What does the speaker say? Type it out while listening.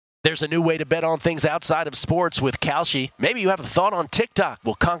There's a new way to bet on things outside of sports with Kalshi. Maybe you have a thought on TikTok.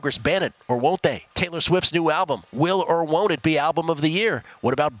 Will Congress ban it or won't they? Taylor Swift's new album. Will or won't it be album of the year?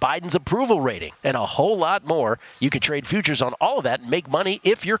 What about Biden's approval rating? And a whole lot more. You can trade futures on all of that and make money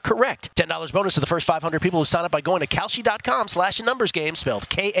if you're correct. $10 bonus to the first 500 people who sign up by going to Kalshi.com/numbersgame, spelled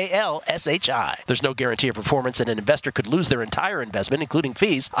Kalshi. There's no guarantee of performance, and an investor could lose their entire investment, including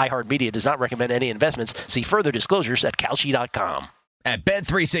fees. iHeartMedia does not recommend any investments. See further disclosures at Kalshi.com. At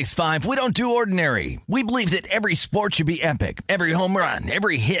Bet365, we don't do ordinary. We believe that every sport should be epic. Every home run,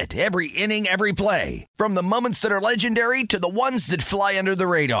 every hit, every inning, every play. From the moments that are legendary to the ones that fly under the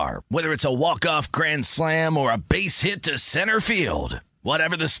radar. Whether it's a walk-off grand slam or a base hit to center field.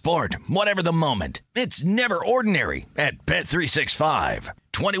 Whatever the sport, whatever the moment. It's never ordinary at Bet365.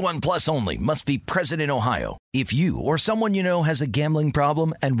 21 plus only. Must be present in Ohio. If you or someone you know has a gambling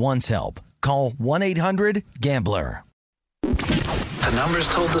problem and wants help, call 1-800-GAMBLER. The numbers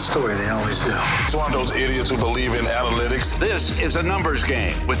told the story. They always do. It's one of those idiots who believe in analytics. This is a numbers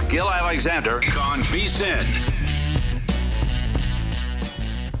game with Gil Alexander on VSiN.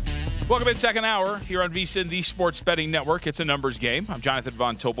 Welcome in second hour here on VSiN, the sports betting network. It's a numbers game. I'm Jonathan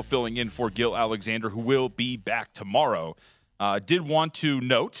Von Tobel filling in for Gil Alexander, who will be back tomorrow. Did want to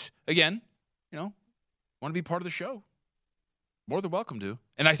note, again, want to be part of the show. More than welcome to.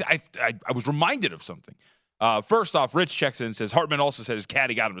 And I was reminded of something. First off, Rich checks in and says, Hartman also said his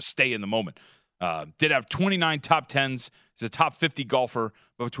caddy got him to stay in the moment. Did have 29 top 10s. He's a top 50 golfer.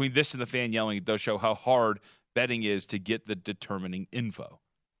 But between this and the fan yelling, it does show how hard betting is to get the determining info.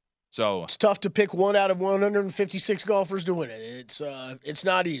 So it's tough to pick one out of 156 golfers to win it. It's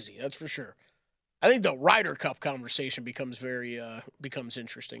not easy, that's for sure. I think the Ryder Cup conversation becomes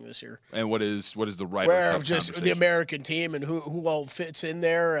interesting this year. And what is the Ryder Cup just conversation? The American team and who all fits in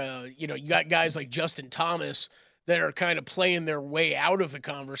there. You got guys like Justin Thomas that are kind of playing their way out of the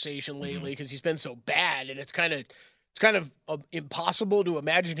conversation lately because he's been so bad, and it's kind of impossible to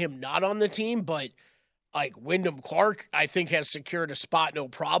imagine him not on the team. But like Wyndham Clark, I think has secured a spot no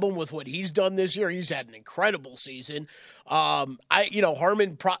problem with what he's done this year. He's had an incredible season.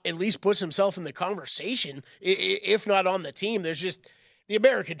 Harman at least puts himself in the conversation, if not on the team. There's just the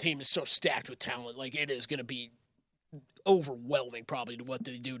American team is so stacked with talent. Like it is going to be overwhelming probably to what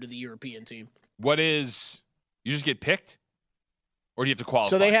they do to the European team. You just get picked? Or do you have to qualify?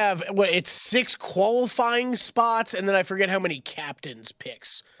 So they have, it's 6 qualifying spots, and then I forget how many captains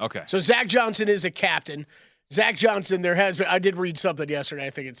picks. Okay. So Zach Johnson is a captain. Zach Johnson, there has been, I did read something yesterday, I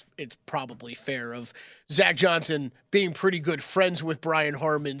think it's probably fair, of Zach Johnson being pretty good friends with Brian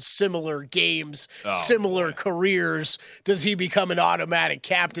Harman, similar games, similar careers. Does he become an automatic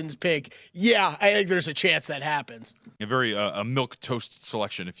captain's pick? Yeah, I think there's a chance that happens. A very a milquetoast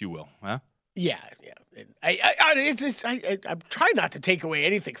selection, if you will, huh? Yeah. I'm trying not to take away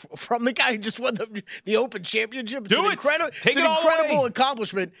anything from the guy who just won the Open Championship. It's an incredible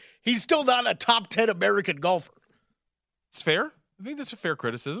accomplishment. He's still not a top 10 American golfer. It's fair. I think that's a fair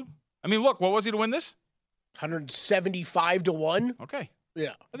criticism. I mean, look, what was he to win this? 175 to 1. Okay.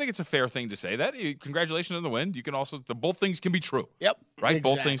 Yeah. I think it's a fair thing to say that. Congratulations on the win. You can also, both things can be true. Yep. Right?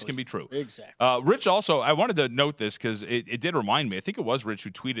 Exactly. Both things can be true. Exactly. Rich also, I wanted to note this because it did remind me. I think it was Rich who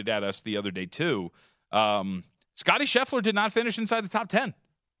tweeted at us the other day too. Scotty Scheffler did not finish inside the top 10.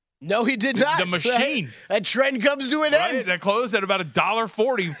 No, he did not. The machine. That trend comes to an end. That closed at about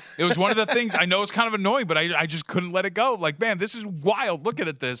 $1.40. It was one of the things, I know it's kind of annoying, but I just couldn't let it go. Like, man, this is wild looking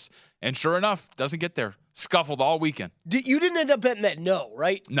at this. And sure enough, doesn't get there. Scuffled all weekend. You didn't end up betting that no,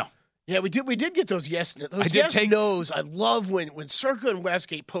 right? No. Yeah, we did get those no's. I love when Circa and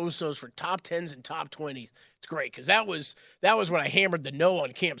Westgate post those for top 10s and top 20s. It's great because that was when I hammered the no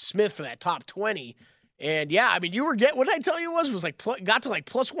on Cam Smith for that top 20. And yeah, I mean, you were what did I tell you was like got to like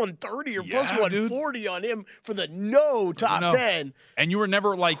plus 130 or plus 140 on him for the no top 10. And you were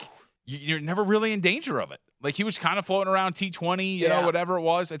never you're never really in danger of it. Like he was kind of floating around T20, you know, whatever it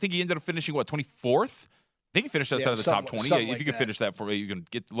was. I think he ended up finishing 24th. I think he finished outside of the top 20. Yeah, if you can finish that for me, you can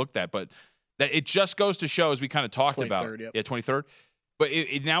get looked at. But that it just goes to show, as we kind of talked about. Yep. Yeah, 23rd. But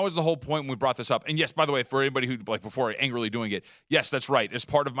it now is the whole point when we brought this up. And yes, by the way, for anybody who, before angrily doing it, yes, that's right. As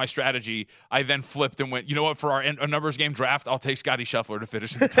part of my strategy, I then flipped and went, you know what, for our numbers game draft, I'll take Scotty Scheffler to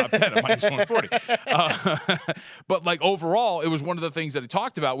finish in the top 10 at minus 140. But overall, it was one of the things that he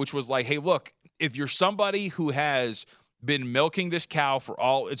talked about, which was like, hey, look, if you're somebody who has been milking this cow for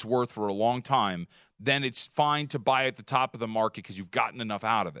all it's worth for a long time, then it's fine to buy at the top of the market because you've gotten enough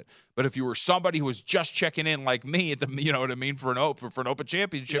out of it. But if you were somebody who was just checking in like me at the, you know what I mean, for an Open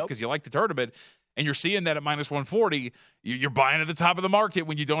Championship because you like the tournament, and you're seeing that at minus 140, you're buying at the top of the market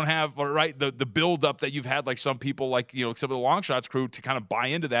when you don't have the build up that you've had, like some people, like some of the long shots crew, to kind of buy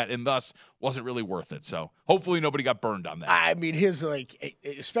into that, and thus wasn't really worth it. So hopefully nobody got burned on that. I mean, his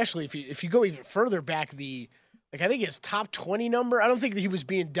especially if you go even further back, I think his top 20 number, I don't think that he was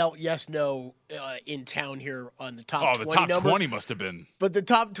being dealt yes/no in town here on the top 20 number. Oh, the top 20 must have been. But the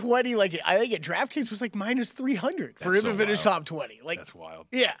top 20, I think at DraftKings was like minus 300 for him to finish top 20. That's wild.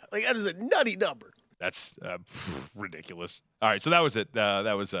 Yeah, that is a nutty number. That's ridiculous. All right, so that was it.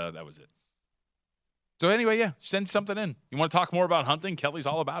 That was it. So anyway, yeah, send something in. You want to talk more about hunting? Kelly's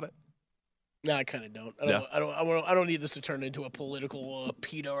all about it. No, I kind of don't. I don't need this to turn into a political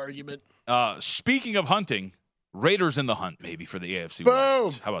PETA argument. Speaking of hunting, Raiders in the hunt, maybe, for the AFC Boom.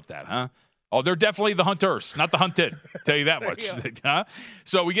 West. How about that, huh? Oh, they're definitely the hunters, not the hunted. Tell you that much. Huh?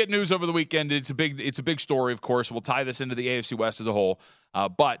 So we get news over the weekend. It's a big story, of course. We'll tie this into the AFC West as a whole.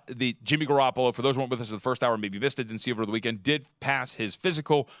 But the Jimmy Garoppolo, for those who weren't with us in the first hour, maybe missed it, didn't see over the weekend, did pass his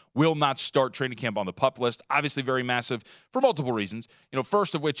physical, will not start training camp on the PUP list. Obviously very massive for multiple reasons.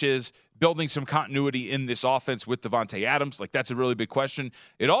 First of which is building some continuity in this offense with Davante Adams. That's a really big question.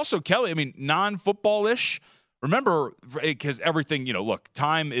 It also, Kelly, non-football-ish. Remember, because everything, look,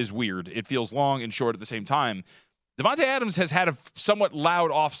 time is weird. It feels long and short at the same time. Davante Adams has had a somewhat loud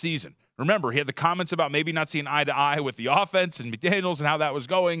offseason. Remember, he had the comments about maybe not seeing eye to eye with the offense and McDaniels and how that was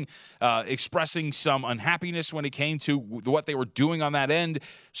going, expressing some unhappiness when it came to what they were doing on that end.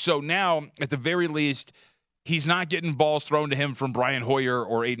 So now, at the very least, he's not getting balls thrown to him from Brian Hoyer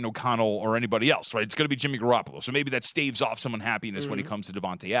or Aiden O'Connell or anybody else, right? It's going to be Jimmy Garoppolo. So maybe that staves off some unhappiness when it comes to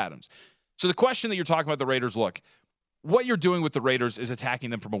Davante Adams. So the question that you're talking about the Raiders, look, what you're doing with the Raiders is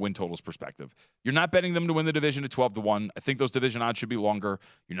attacking them from a win totals perspective. You're not betting them to win the division at 12-1. I think those division odds should be longer.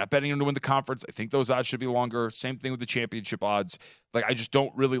 You're not betting them to win the conference. I think those odds should be longer. Same thing with the championship odds. I just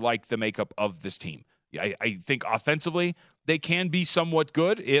don't really like the makeup of this team. I think offensively they can be somewhat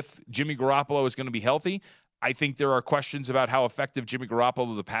good if Jimmy Garoppolo is going to be healthy. I think there are questions about how effective Jimmy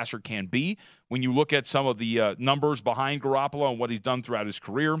Garoppolo, the passer, can be. When you look at some of the numbers behind Garoppolo and what he's done throughout his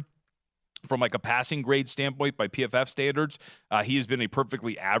career, from a passing grade standpoint by PFF standards, he has been a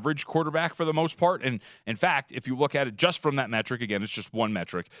perfectly average quarterback for the most part. And in fact, if you look at it just from that metric, again, it's just one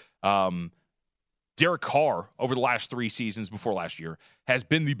metric, Derek Carr over the last 3 seasons before last year has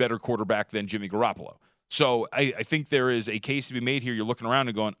been the better quarterback than Jimmy Garoppolo. So I think there is a case to be made here. You're looking around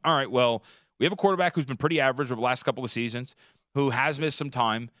and going, all right, well, we have a quarterback who's been pretty average over the last couple of seasons, who has missed some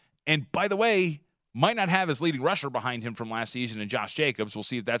time. And by the way, might not have his leading rusher behind him from last season in Josh Jacobs. We'll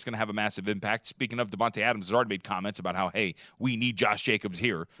see if that's going to have a massive impact. Speaking of, Davante Adams has already made comments about how, hey, we need Josh Jacobs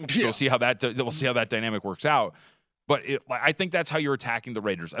here. So we'll see how that dynamic works out. But I think that's how you're attacking the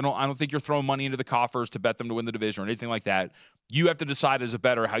Raiders. I don't think you're throwing money into the coffers to bet them to win the division or anything like that. You have to decide as a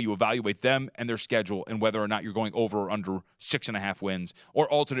bettor how you evaluate them and their schedule and whether or not you're going over or under 6.5 wins or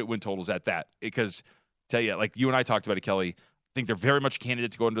alternate win totals at that. Because, tell you, you and I talked about it, Kelly, I think they're very much a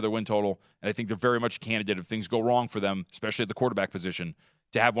candidate to go into their win total, and I think they're very much a candidate if things go wrong for them, especially at the quarterback position,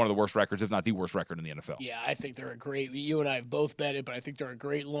 to have one of the worst records, if not the worst record in the NFL. Yeah, I think they're a great – you and I have both bet it, but I think they're a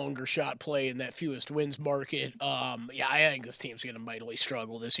great longer shot play in that fewest wins market. I think this team's going to mightily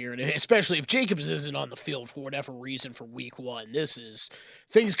struggle this year, and especially if Jacobs isn't on the field for whatever reason for week 1.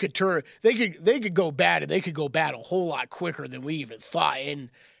 Things could turn – they could go bad, and they could go bad a whole lot quicker than we even thought. And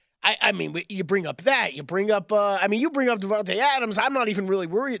 – you bring up that. You bring up Davante Adams. I'm not even really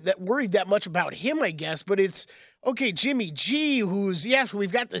worried that much about him, I guess. But it's, okay, Jimmy G,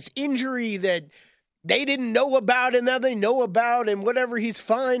 we've got this injury that they didn't know about and now they know about, and whatever, he's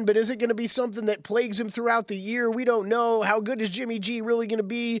fine. But is it going to be something that plagues him throughout the year? We don't know. How good is Jimmy G really going to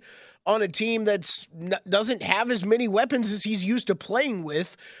be on a team that doesn't have as many weapons as he's used to playing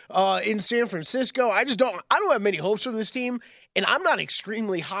with in San Francisco? I don't have many hopes for this team. And I'm not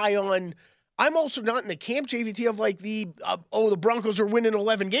extremely high on – I'm also not in the camp, JVT, of the Broncos are winning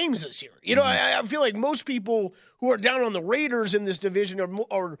 11 games this year. I feel like most people who are down on the Raiders in this division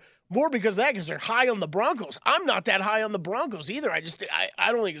are more because of that, because they're high on the Broncos. I'm not that high on the Broncos either. I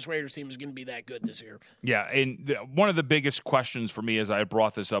don't think this Raiders team is going to be that good this year. Yeah, and one of the biggest questions for me as I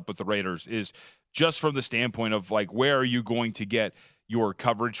brought this up with the Raiders is just from the standpoint of, where are you going to get – your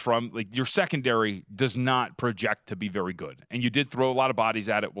coverage from? Your secondary does not project to be very good. And you did throw a lot of bodies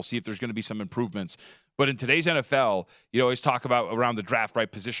at it. We'll see if there's going to be some improvements. But in today's NFL, you always talk about around the draft,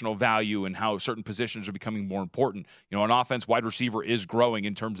 right, positional value and how certain positions are becoming more important. On offense, wide receiver is growing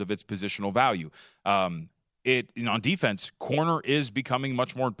in terms of its positional value. on defense, corner is becoming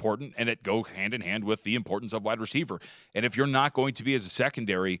much more important, and it goes hand in hand with the importance of wide receiver. And if you're not going to be, as a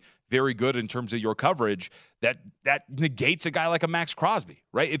secondary, very good in terms of your coverage, that negates a guy like a Max Crosby,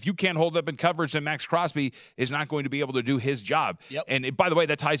 right? If you can't hold up in coverage, then Max Crosby is not going to be able to do his job. Yep. And by the way,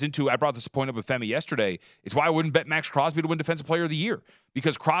 that ties into, I brought this point up with Femi yesterday, it's why I wouldn't bet Max Crosby to win Defensive Player of the Year,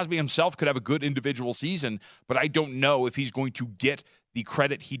 because Crosby himself could have a good individual season, but I don't know if he's going to get the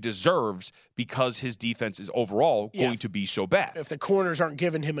credit he deserves because his defense is overall going to be so bad. If the corners aren't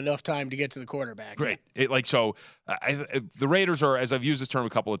giving him enough time to get to the quarterback. Great. The Raiders are, as I've used this term a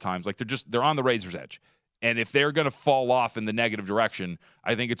couple of times, like they're on the razor's edge. And if they're going to fall off in the negative direction,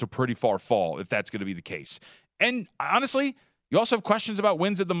 I think it's a pretty far fall if that's going to be the case. And honestly, you also have questions about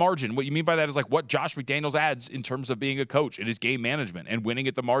wins at the margin. What you mean by that is like what Josh McDaniels adds in terms of being a coach and his game management and winning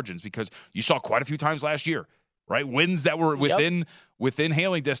at the margins, because you saw quite a few times last year, right? Wins that were within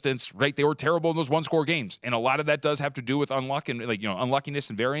hailing distance, right? They were terrible in those one-score games. And a lot of that does have to do with unluckiness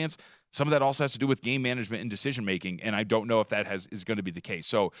and variance. Some of that also has to do with game management and decision-making, and I don't know if that is going to be the case.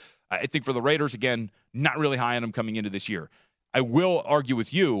 So I think for the Raiders, again, not really high on them coming into this year. I will argue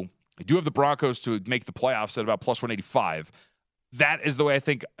with you. I do have the Broncos to make the playoffs at about plus 185. That is the way I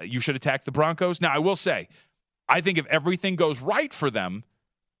think you should attack the Broncos. Now, I will say, I think if everything goes right for them,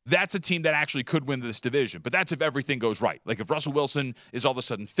 that's a team that actually could win this division. But that's if everything goes right. Like if Russell Wilson is all of a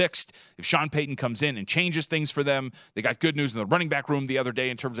sudden fixed, if Sean Payton comes in and changes things for them. They got good news in the running back room the other day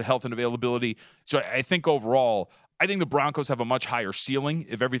in terms of health and availability. So I think overall, I think the Broncos have a much higher ceiling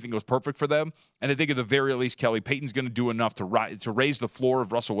if everything goes perfect for them. And I think at the very least, Kelly, Payton's going to do enough to raise the floor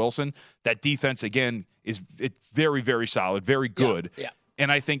of Russell Wilson. That defense, again, is very, very solid, very good. Yeah.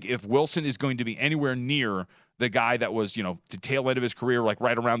 And I think if Wilson is going to be anywhere near the guy that was, the tail end of his career, like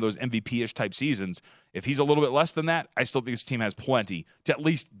right around those MVP-ish type seasons, if he's a little bit less than that, I still think this team has plenty to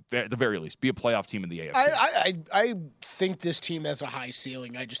at the very least, be a playoff team in the AFC. I think this team has a high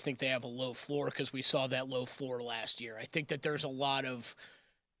ceiling. I just think they have a low floor because we saw that low floor last year. I think that there's a lot of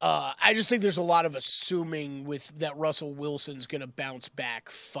assuming with that Russell Wilson's going to bounce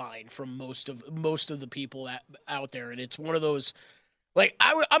back fine from most of the people out there, and it's one of those. Like,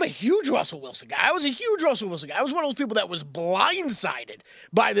 I'm a huge Russell Wilson guy. I was a huge Russell Wilson guy. I was one of those people that was blindsided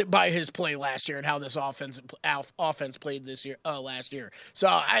by his play last year and how this offense played this year last year. So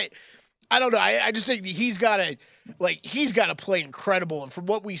I don't know. I just think he's got to play incredible. And from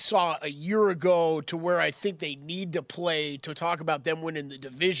what we saw a year ago to where I think they need to play to talk about them winning the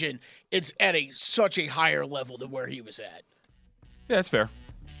division, it's at such a higher level than where he was at. Yeah, that's fair.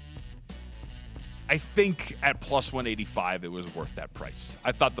 I think at plus 185, it was worth that price.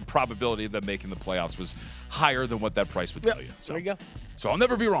 I thought the probability of them making the playoffs was higher than what that price would tell you. So, there you go. So I'll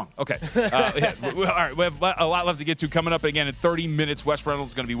never be wrong. Okay. All right. We have a lot left to get to. Coming up again in 30 minutes, Wes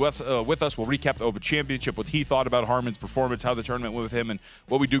Reynolds is going to be with us. We'll recap the Open Championship, what he thought about Harmon's performance, how the tournament went with him, and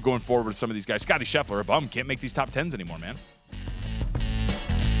what we do going forward with some of these guys. Scotty Scheffler, a bum, can't make these top 10s anymore, man.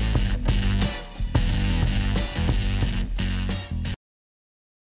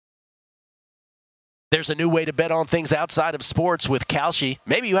 There's a new way to bet on things outside of sports with Kalshi.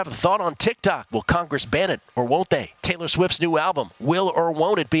 Maybe you have a thought on TikTok. Will Congress ban it or won't they? Taylor Swift's new album, will or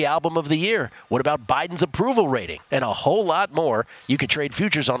won't it be album of the year? What about Biden's approval rating? And a whole lot more. You can trade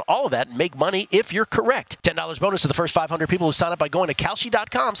futures on all of that and make money if you're correct. $10 bonus to the first 500 people who sign up by going to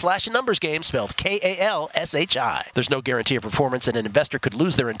Kalshi.com/numbersgame, spelled Kalshi. There's no guarantee of performance, and an investor could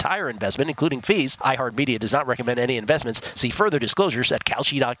lose their entire investment, including fees. iHeartMedia does not recommend any investments. See further disclosures at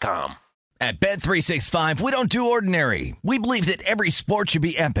Kalshi.com. At Bet365, we don't do ordinary. We believe that every sport should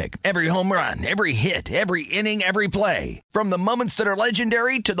be epic. Every home run, every hit, every inning, every play. From the moments that are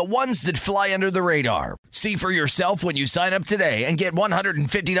legendary to the ones that fly under the radar. See for yourself when you sign up today and get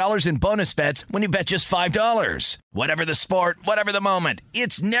 $150 in bonus bets when you bet just $5. Whatever the sport, whatever the moment,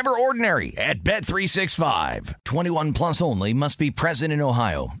 it's never ordinary at Bet365. 21 plus only. Must be present in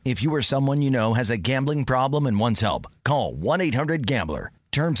Ohio. If you or someone you know has a gambling problem and wants help, call 1-800-GAMBLER.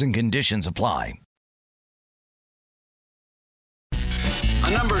 Terms and conditions apply. A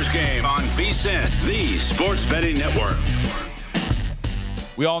numbers game on VSiN, the Sports Betting Network.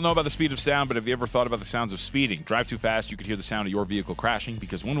 We all know about the speed of sound, but have you ever thought about the sounds of speeding? Drive too fast, you could hear the sound of your vehicle crashing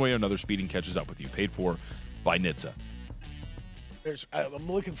because one way or another, speeding catches up with you. Paid for by NHTSA.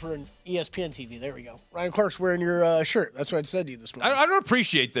 I'm looking for an ESPN TV. There we go. Ryan Clark's wearing your shirt. That's what I said to you this morning. I don't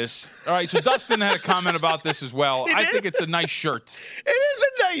appreciate this. All right, so Dustin had a comment about this as well. I think it's a nice shirt. It is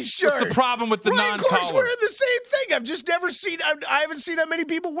a nice shirt. What's the problem with the Ryan non-collar? Clark's wearing the same thing. I've just never seen. I haven't seen that many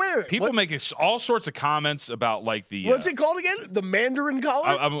people wear it. People make all sorts of comments about like the. What's it called again? The Mandarin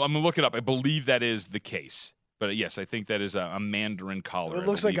collar. I'm gonna look it up. I believe that is the case. But yes, I think that is a Mandarin collar. It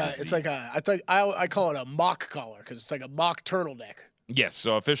looks like I call it a mock collar because it's like a mock turtleneck. Yes,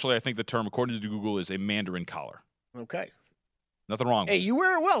 so officially I think the term, according to Google, is a Mandarin collar. Okay. Nothing wrong with Hey, you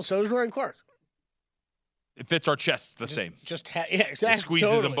wear it well, so does Ryan Clark. it. Fits our chests the same. Yeah, exactly. It squeezes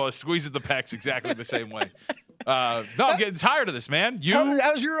totally. them both, squeezes the pecs exactly the same way. No, I'm getting tired of this, man.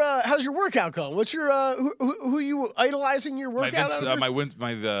 How's your workout going? What's your who you idolizing your workout? I'm your going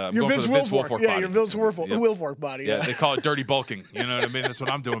for the Vince Vince Wilfork Yeah, body. your Vince Wilfork, Yep. Wilfork body. Yeah, they call it dirty bulking. You know what I mean? That's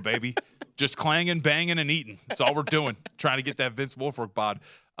what I'm doing, baby. Just clanging, banging, and eating. That's all we're doing. Trying to get that Vince Wilfork bod.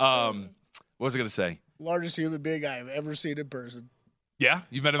 What was I going to say? Largest human being I have ever seen in person. Yeah?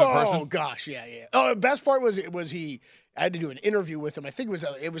 You met him in person? Oh gosh, yeah. Oh, the best part was he. I had to do an interview with him. I think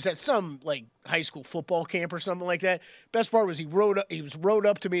it was at some like high school football camp or something like that. Best part was he was rode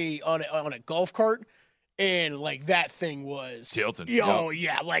up to me on a golf cart, and like that thing was tilting. Oh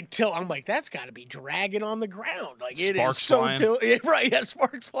yeah, like I'm like, that's got to be dragging on the ground. Like it Sparks is so flying. right. Yeah,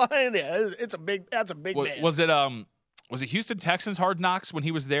 sparks flying. Yeah, that's a big man. Was it Houston Texans Hard Knocks when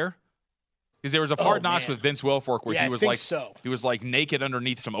he was there? Because there was a Hard Knocks with Vince Wilfork where he was like naked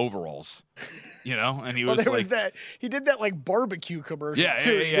underneath some overalls, you know, and he was was that he did that like barbecue commercial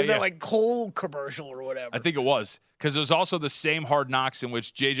too. He did that like coal commercial or whatever. I think it was because there's also the same Hard Knocks in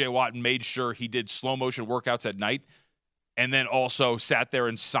which J.J. Watt made sure he did slow motion workouts at night, and then also sat there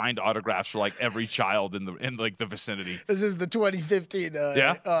and signed autographs for like every child in the vicinity. This is the 2015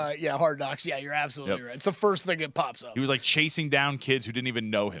 Hard Knocks. Yeah, you're absolutely right. It's the first thing that pops up. He was like chasing down kids who didn't even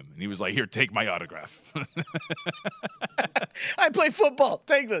know him, and he was like, "Here, take my autograph." I play football.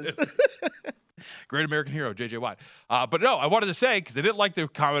 Take this. Great American hero, J.J. Watt. But no, I wanted to say, because I didn't like the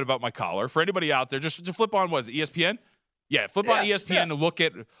comment about my collar. For anybody out there, just to flip on, was it ESPN? Yeah, flip on ESPN to look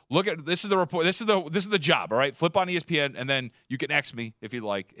at this is the report. This is the job, all right? Flip on ESPN, and then you can X me if you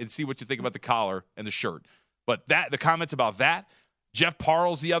like and see what you think about the collar and the shirt. But the comments about that, Jeff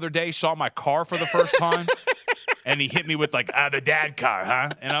Parles the other day saw my car for the first time. And he hit me with like, the dad car, huh?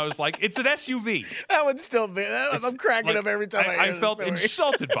 And I was like, it's an SUV. That would still be. I'm cracking up every time I hear I felt this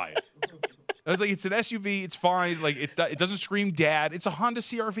story. insulted by it. I was like, it's an SUV. It's fine. Like it doesn't scream dad. It's a Honda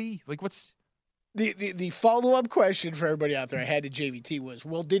CR-V. Like what's the follow-up question for everybody out there I had to JVT was,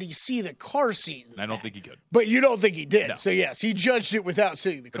 well, did he see the car seat? I don't think he could. But you don't think he did. No. So yes, he judged it without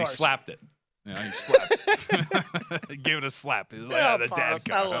seeing the car He slapped it. You know, he slapped it. Gave it a slap. He was like, the dad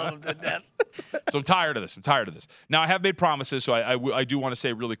car. I love him to death. So I'm tired of this. Now I have made promises, so I do want to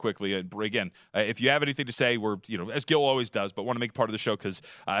say really quickly. And again, if you have anything to say, we're as Gil always does, but want to make part of the show because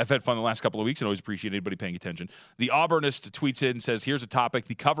I've had fun the last couple of weeks and always appreciate anybody paying attention. The Auburnist tweets in and says, "Here's a topic: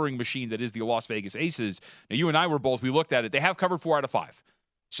 the covering machine that is the Las Vegas Aces." Now you and I we looked at it. They have covered 4 out of 5.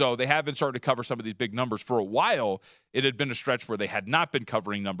 So they have been starting to cover some of these big numbers. For a while, it had been a stretch where they had not been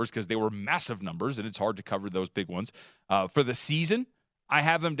covering numbers because they were massive numbers, and it's hard to cover those big ones. For the season, I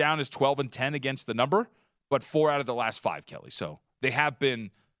have them down as 12-10 against the number, but 4 out of the last 5, Kelly. So they have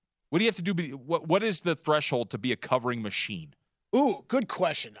been – what do you have to do? What is the threshold to be a covering machine? Ooh, good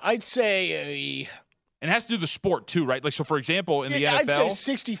question. I'd say And it has to do with the sport, too, right? Like, so, for example, in the NFL – I'd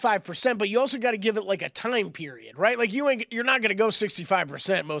say 65%, but you also got to give it, like, a time period, right? Like, you're not going to go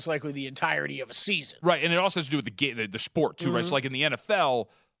 65% most likely the entirety of a season. Right, and it also has to do with the sport, too, right? So, like, in the NFL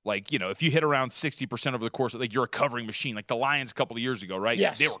 – like, if you hit around 60% over the course, like you're a covering machine. Like the Lions a couple of years ago, right?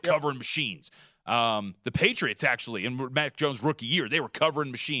 Yes. They were covering machines. The Patriots, actually, in Mac Jones' rookie year, they were covering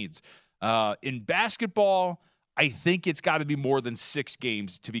machines. In basketball, I think it's got to be more than 6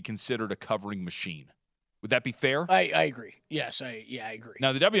 games to be considered a covering machine. Would that be fair? I agree. Yes, I agree.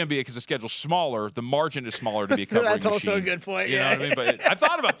 Now, the WNBA, because the schedule's smaller, the margin is smaller to be a covering That's machine. also a good point. You know what I mean? But I've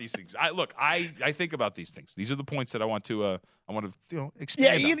thought about these things. I think about these things. These are the points that I want to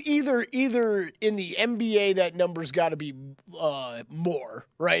expand on. Either in the NBA that number's got to be more,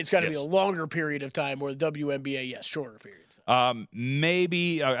 right? It's got to be a longer period of time, or the WNBA, shorter period.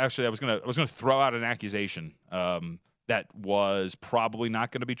 Maybe actually, I was gonna throw out an accusation that was probably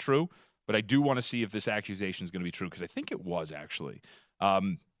not going to be true. But I do want to see if this accusation is going to be true because I think it was actually.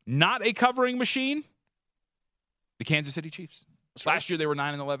 Not a covering machine, the Kansas City Chiefs. Last year they were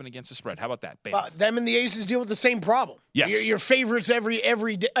 9-11 against the spread. How about that? Them and the Aces deal with the same problem. Yes. Your favorites every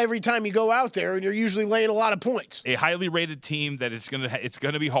time you go out there, and you're usually laying a lot of points. A highly rated team that it's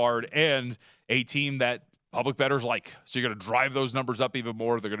going to be hard, and a team that public bettors like. So you're going to drive those numbers up even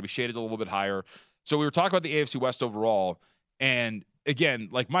more. They're going to be shaded a little bit higher. So we were talking about the AFC West overall, and again,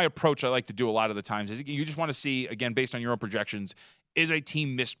 like my approach I like to do a lot of the times is you just want to see, again, based on your own projections, is a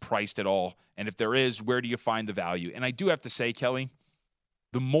team mispriced at all? And if there is, where do you find the value? And I do have to say, Kelly,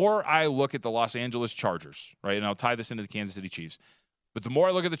 the more I look at the Los Angeles Chargers, right, and I'll tie this into the Kansas City Chiefs, but the more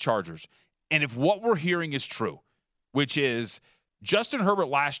I look at the Chargers, And if what we're hearing is true, which is Justin Herbert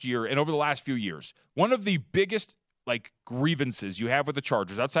last year and over the last few years, one of the biggest grievances you have with the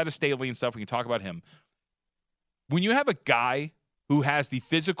Chargers, outside of Staley and stuff, we can talk about him. When you have a guy who has the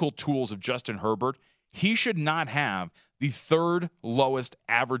physical tools of Justin Herbert, he should not have the third lowest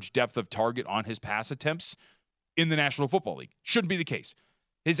average depth of target on his pass attempts in the National Football League. Shouldn't be the case.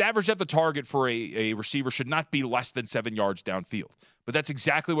 His average depth of target for a receiver should not be less than 7 yards downfield. But that's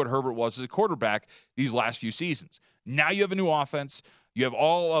exactly what Herbert was as a quarterback these last few seasons. Now you have a new offense. You have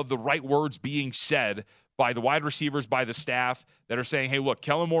all of the right words being said by the wide receivers, by the staff that are saying, hey, look,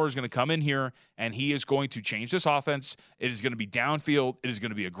 Kellen Moore is going to come in here and he is going to change this offense. It is going to be downfield. It is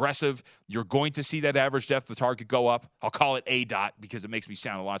going to be aggressive. You're going to see that average depth of target go up. I'll call it A dot because it makes me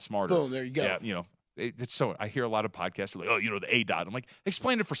sound a lot smarter. Boom, there you go. Yeah, it's so. I hear a lot of podcasts like, the A dot. I'm like,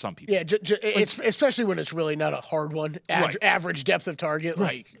 explain it for some people. Yeah, it's especially when it's really not a hard one. Average depth of target,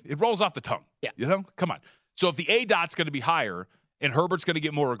 it rolls off the tongue. Yeah, come on. So if the A dot's going to be higher and Herbert's going to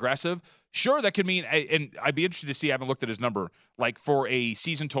get more aggressive, sure, that could mean. And I'd be interested to see. I haven't looked at his number. Like for a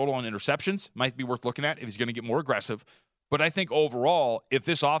season total on interceptions, might be worth looking at if he's going to get more aggressive. But I think overall, if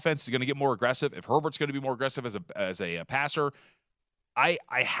this offense is going to get more aggressive, if Herbert's going to be more aggressive as a passer. I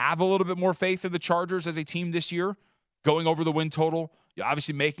have a little bit more faith in the Chargers as a team this year, going over the win total,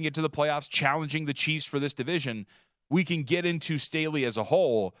 obviously making it to the playoffs, challenging the Chiefs for this division. We can get into Staley as a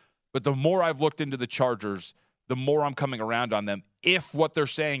whole, but the more I've looked into the Chargers, the more I'm coming around on them if what they're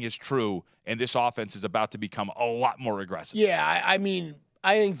saying is true and this offense is about to become a lot more aggressive. Yeah, I mean,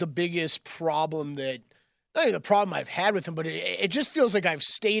 I think the biggest problem I've had with him, but it just feels like I've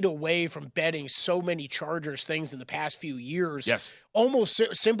stayed away from betting so many Chargers things in the past few years. Yes. Almost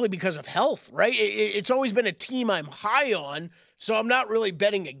simply because of health, right? It's always been a team I'm high on, so I'm not really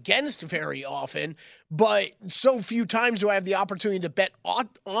betting against very often, but so few times do I have the opportunity to bet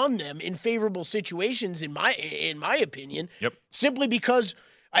on them in favorable situations, in my opinion. Yep. Simply because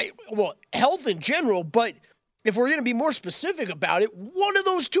health in general, but if we're going to be more specific about it, one of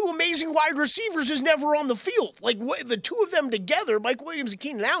those two amazing wide receivers is never on the field. Like the two of them together, Mike Williams and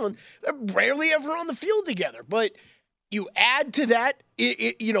Keenan Allen, they're rarely ever on the field together. But you add to that,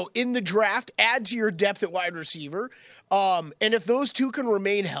 in the draft, add to your depth at wide receiver. And if those two can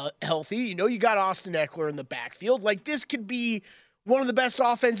remain healthy, you got Austin Eckler in the backfield. Like this could be one of the best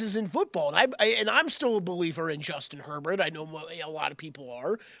offenses in football. And I'm still a believer in Justin Herbert. I know a lot of people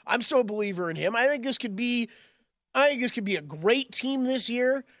are. I'm still a believer in him. I think this could be a great team this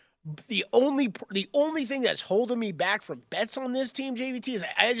year. The only thing that's holding me back from bets on this team, JVT, is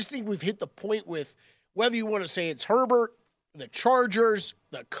I just think we've hit the point with whether you want to say it's Herbert, the Chargers,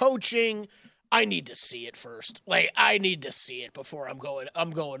 the coaching. I need to see it first. I need to see it before I'm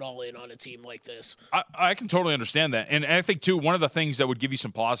going all in on a team like this. I can totally understand that. And I think, too, one of the things that would give you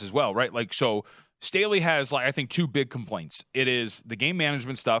some pause as well, right? So Staley has, I think, two big complaints. It is the game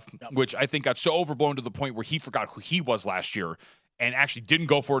management stuff, which I think got so overblown to the point where he forgot who he was last year and actually didn't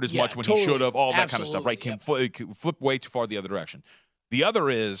go for it as much when he should have, all that kind of stuff, right? Can flip way too far the other direction. The other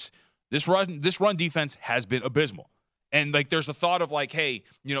is this run defense has been abysmal. And, there's a thought of, hey,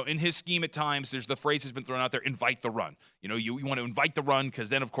 in his scheme at times, there's the phrase has been thrown out there, invite the run. You want to invite the run because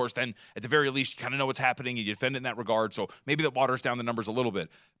then, of course, at the very least, you kind of know what's happening and you defend it in that regard. So maybe that waters down the numbers a little bit.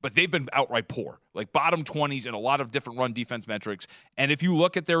 But they've been outright poor, bottom 20s in a lot of different run defense metrics. And if you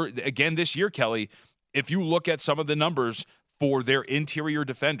look at again this year, Kelly, if you look at some of the numbers for their interior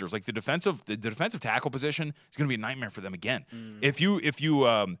defenders, the defensive tackle position is going to be a nightmare for them again. If you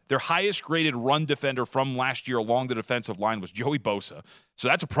their highest graded run defender from last year along the defensive line was Joey Bosa, so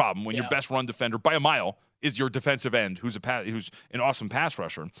that's a problem when your best run defender by a mile is your defensive end, who's an awesome pass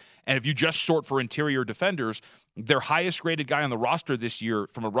rusher. And if you just sort for interior defenders, their highest graded guy on the roster this year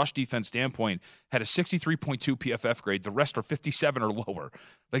from a rush defense standpoint had a 63.2 PFF grade. The rest are 57 or lower.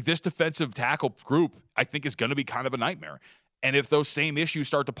 This defensive tackle group, I think, is going to be kind of a nightmare. And if those same issues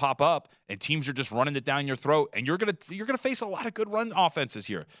start to pop up and teams are just running it down your throat, and you're gonna face a lot of good run offenses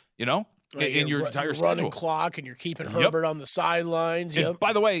here, in your entire schedule. Running clock, and you're keeping Herbert on the sidelines. And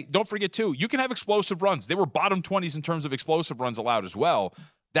by the way, don't forget too, you can have explosive runs. They were bottom 20s in terms of explosive runs allowed as well.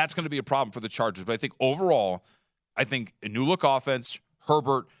 That's going to be a problem for the Chargers. But I think overall, a new look offense,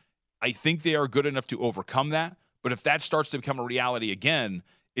 Herbert, I think they are good enough to overcome that. But if that starts to become a reality again,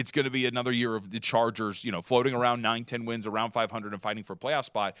 it's going to be another year of the Chargers, floating around 9-10 wins, around 500 and fighting for a playoff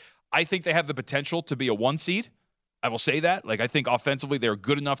spot. I think they have the potential to be a 1 seed. I will say that. I think offensively they're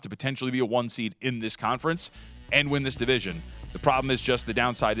good enough to potentially be a 1 seed in this conference and win this division. The problem is just the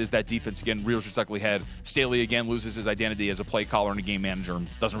downside is that defense, again, rears its ugly head. Staley, again, loses his identity as a play caller and a game manager and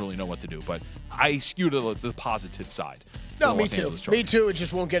doesn't really know what to do. But I skew to the positive side. No, me too. Me too. It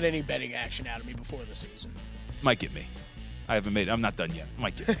just won't get any betting action out of me before the season. Might get me. I'm not done yet.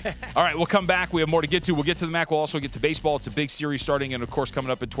 Might get me. All right, we'll come back. We have more to get to. We'll get to the MAC. We'll also get to baseball. It's a big series starting, and, of course, coming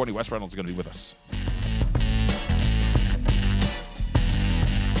up at 20. Wes Reynolds is going to be with us.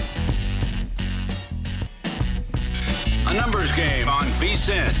 A numbers game on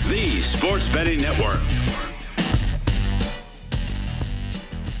VSiN, the Sports Betting Network.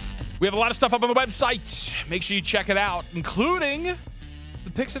 We have a lot of stuff up on the website. Make sure you check it out, including the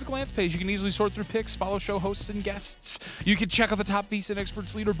Picks at a Glance page. You can easily sort through picks, follow show hosts and guests. You can check out the top VSiN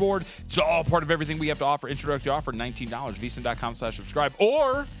Experts leaderboard. It's all part of everything we have to offer. Introductory offer, $19. VSiN.com/subscribe.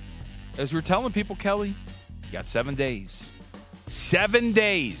 Or, as we were telling people, Kelly, you got 7 days. 7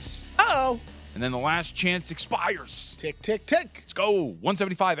 days. Uh-oh. And then the last chance expires. Tick, tick, tick. Let's go.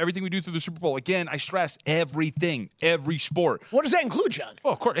 175. Everything we do through the Super Bowl. Again, I stress everything, every sport. What does that include, John?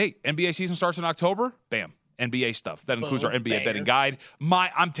 Oh, of course. Hey, NBA season starts in October. Bam. NBA stuff. That includes our NBA betting guide.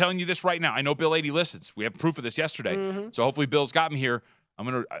 I'm telling you this right now. I know Bill 80 listens. We have proof of this yesterday. Mm-hmm. So hopefully Bill's got me here.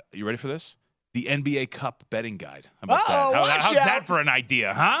 You ready for this? The NBA Cup betting guide. How about that? How's that for an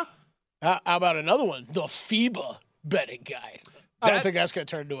idea, huh? How about another one? The FIBA betting guide. I don't think that's going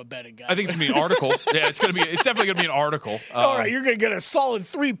to turn into a betting guide. I think it's going to be an article. Yeah, it's definitely going to be an article. All right, you're going to get a solid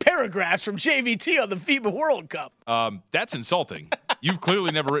 3 paragraphs from JVT on the FIBA World Cup. That's insulting. You've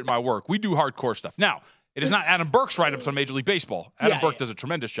clearly never written my work. We do hardcore stuff. Now, it is not Adam Burke's write-ups on Major League Baseball. Adam Burke does a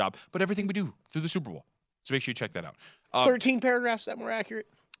tremendous job, but everything we do through the Super Bowl. So make sure you check that out. 13 paragraphs, is that more accurate?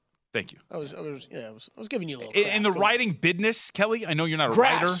 Thank you. I was giving you a little. In the writing business, Kelly, I know you're not a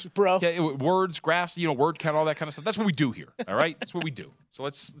graphs, writer, bro. Yeah, words, graphs, word count, all that kind of stuff. That's what we do here. All right, that's what we do. So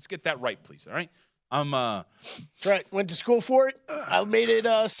let's get that right, please. All right. That's right. Went to school for it. I made it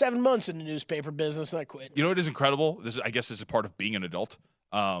 7 months in the newspaper business, and I quit. You know what is incredible? I guess this is part of being an adult.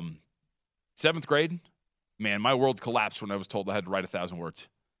 7th grade, man, my world collapsed when I was told I had to write 1,000 words.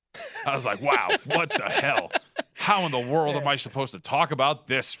 I was like, wow, what the hell? How in the world am I supposed to talk about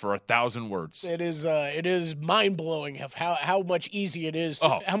this for 1,000 words? It is mind blowing of how much easier it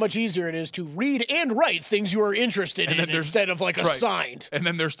is to read and write things you are interested in instead of assigned. And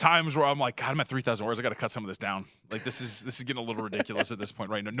then there's times where I'm like, God, I'm at 3,000 words. I got to cut some of this down. Like this is getting a little ridiculous at this point,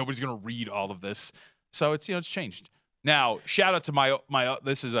 right? Nobody's gonna read all of this, so it's changed. Now, shout out to my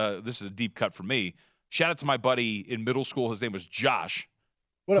this is a deep cut for me. Shout out to my buddy in middle school. His name was Josh.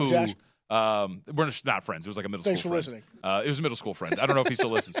 What up, Josh? We're just not friends. It was like a middle school friend. Thanks for listening. It was a middle school friend. I don't know if he still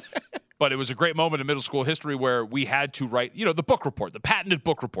listens. But it was a great moment in middle school history where we had to write, the book report, the patented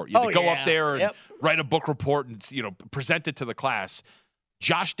book report. You had to go up there and write a book report and, present it to the class.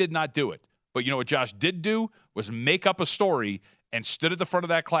 Josh did not do it. But you know what Josh did do was make up a story and stood at the front of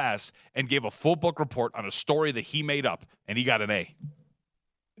that class and gave a full book report on a story that he made up, and he got an A.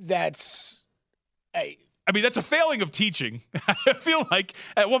 That's a failing of teaching. I feel like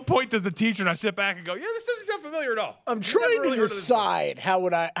at what point does the teacher, and I sit back and go, this doesn't sound familiar at all. I'm trying to decide how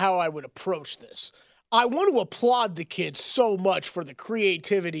I would approach this. I want to applaud the kids so much for the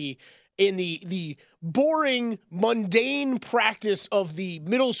creativity in the boring, mundane practice of the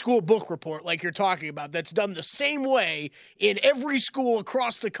middle school book report like you're talking about that's done the same way in every school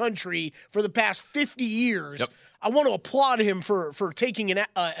across the country for the past 50 years. Yep. I want to applaud him for taking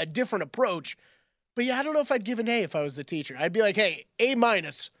a different approach. But I don't know if I'd give an A if I was the teacher. I'd be like, hey, A-.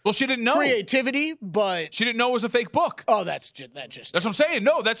 Well, she didn't know. Creativity, but she didn't know it was a fake book. Oh, that's what I'm saying.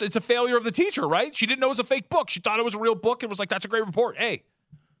 No, it's a failure of the teacher, right? She didn't know it was a fake book. She thought it was a real book and was like, that's a great report. A.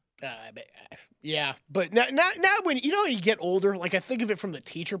 Yeah, but now when you get older, I think of it from the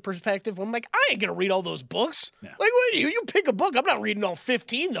teacher perspective. I'm like, I ain't gonna read all those books. Yeah. What are you? You pick a book. I'm not reading all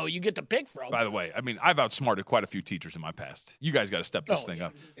 15 though. You get to pick from. By the way, I've outsmarted quite a few teachers in my past. You guys got to step this thing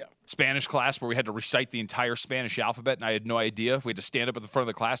up. Yeah. Spanish class where we had to recite the entire Spanish alphabet, and I had no idea. We had to stand up at the front of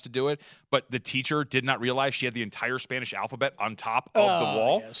the class to do it, but the teacher did not realize she had the entire Spanish alphabet on top of the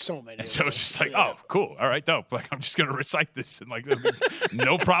wall. Yeah, so many. And so it's just like, oh, cool, all right, dope. I'm just gonna recite this and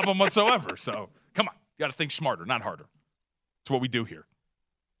no problem whatsoever. So come on, you got to think smarter, not harder. That's what we do here.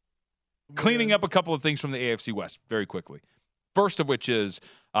 Cleaning up a couple of things from the AFC West very quickly. First of which is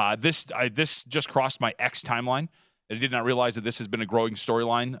this just crossed my X timeline. I did not realize that this has been a growing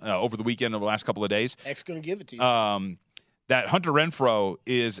storyline over the weekend, over the last couple of days. X going to give it to you. That Hunter Renfrow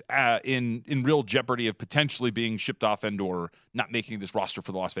is in real jeopardy of potentially being shipped off and/or not making this roster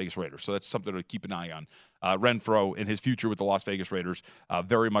for the Las Vegas Raiders. So that's something to keep an eye on. Renfrow and his future with the Las Vegas Raiders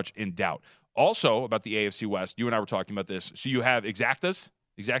very much in doubt. Also about the AFC West, you and I were talking about this. So you have Exactas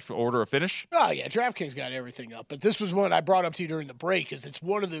Exact order of finish? Oh yeah, DraftKings got everything up, but this was one I brought up to you during the break because it's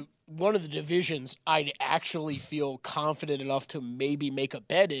one of the divisions I'd actually feel confident enough to maybe make a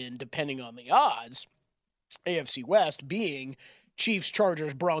bet in, depending on the odds. AFC West being Chiefs,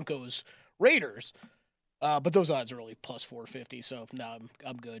 Chargers, Broncos, Raiders, but those odds are only plus 450, so no,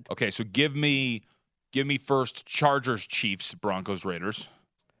 I'm good. Okay, so give me first Chargers, Chiefs, Broncos, Raiders.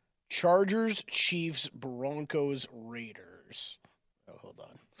 Chargers, Chiefs, Broncos, Raiders. Oh, hold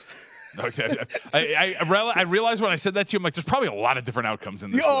on. Okay. I realized when I said that to you, I'm like, there's probably a lot of different outcomes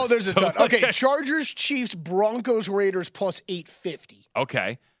in this Oh, list. there's a ton. Okay, Chargers, Chiefs, Broncos, Raiders plus 850.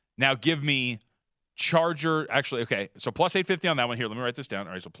 Okay. Now give me Charger. Actually, okay. So plus 850 on that one. Here, let me write this down.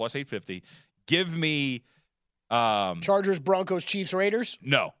 All right, so plus 850. Give me Chargers, Broncos, Chiefs, Raiders?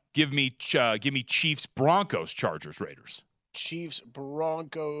 No. Give me Chiefs, Broncos, Chargers, Raiders. Chiefs,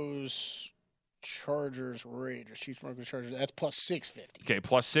 Broncos, Chargers, Raiders. Chiefs, Broncos, Chargers. That's plus 650. Okay,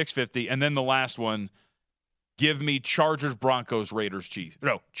 plus 650. And then the last one, give me Chargers, Broncos, Raiders, Chiefs.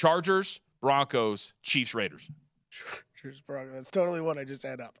 No, Chargers, Broncos, Chiefs, Raiders. Chargers, Broncos. That's totally what I just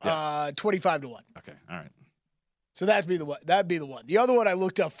add up. Yeah. 25-1. Okay, all right. So that'd be the one. The other one I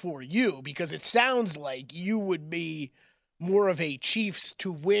looked up for you because it sounds like you would be more of a Chiefs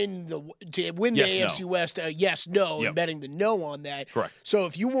to win the AFC West. Yes, no, and betting the no on that. Correct. So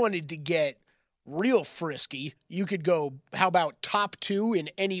if you wanted to get real frisky, you could go. How about top two in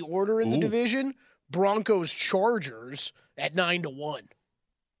any order in the division? Broncos, Chargers at 9-1.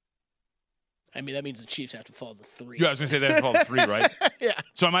 I mean, that means the Chiefs have to fall to 3. Yeah, I was going to say they have to fall to 3, right? Yeah.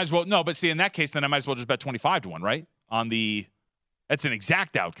 So I might as well no, but see, in that case, then I might as well just bet 25-1, right? That's an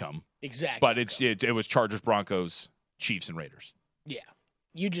exact outcome. Exactly. But it was Chargers, Broncos, Chiefs, and Raiders. Yeah.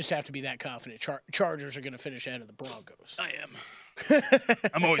 You just have to be that confident. Chargers are going to finish ahead of the Broncos. I am.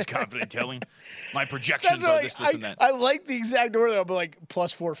 I'm always confident, Kelly. My projections are this, and that. I like the exact order, but like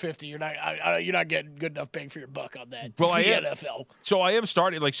plus 450. You're not getting good enough bang for your buck on that. Well, it's the NFL. So I am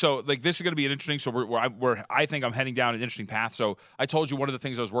starting this is going to be an interesting. So I think I'm heading down an interesting path. So I told you one of the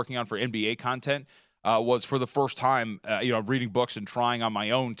things I was working on for NBA content was for the first time, reading books and trying on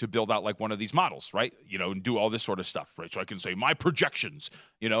my own to build out like one of these models, right? And do all this sort of stuff, right? So I can say my projections,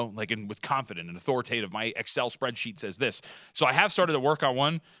 with confident and authoritative. My Excel spreadsheet says this. So I have started to work on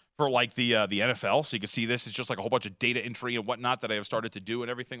one for like the NFL. So you can see this is just like a whole bunch of data entry and whatnot that I have started to do and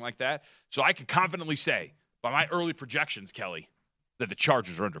everything like that. So I can confidently say by my early projections, Kelly, that the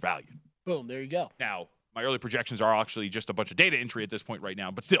Chargers are undervalued. Boom, there you go. Now, my early projections are actually just a bunch of data entry at this point right now,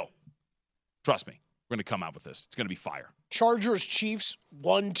 but still, trust me. We're going to come out with this. It's going to be fire. Chargers, Chiefs,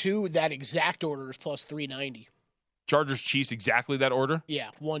 1-2. That exact order is plus 390. Chargers, Chiefs, exactly that order? Yeah,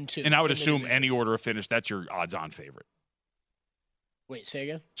 1-2. And I would assume any order of finish, that's your odds-on favorite. Wait, say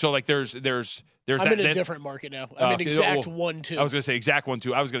again? So, like, there's I'm that. In a different market now. I'm in exact 1-2. I was going to say exact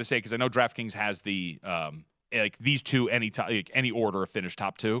 1-2. I was going to say because I know DraftKings has the these two any order of finish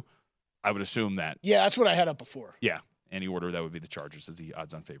top two. I would assume that. Yeah, that's what I had up before. Yeah, any order that would be the Chargers as the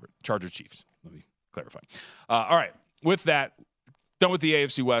odds-on favorite. Chargers, Chiefs. Let me clarify. All right. With that, done with the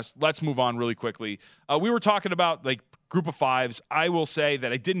AFC West. Let's move on really quickly. We were talking about like group of fives. I will say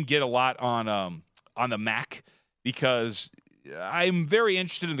that I didn't get a lot on the MAC because I'm very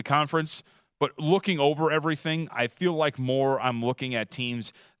interested in the conference. But looking over everything, I feel like I'm looking at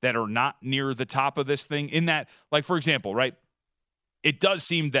teams that are not near the top of this thing. In that, like for example, right? It does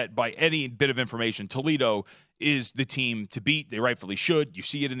seem that by any bit of information, Toledo is the team to beat. They rightfully should. You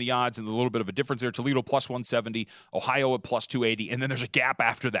see it in the odds and a little bit of a difference there. Toledo plus 170, Ohio at plus 280, and then there's a gap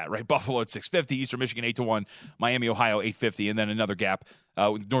after that, right? Buffalo at 650, Eastern Michigan 8-1, Miami, Ohio 850, and then another gap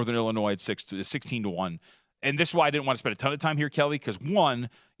with Northern Illinois at 16-1. And this is why I didn't want to spend a ton of time here, Kelly, because one,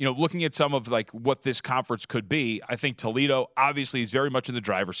 looking at some of like what this conference could be, I think Toledo obviously is very much in the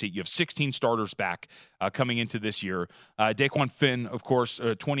driver's seat. You have 16 starters back coming into this year. Daquan Finn, of course,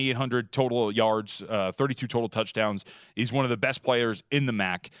 2,800 total yards, 32 total touchdowns. He's one of the best players in the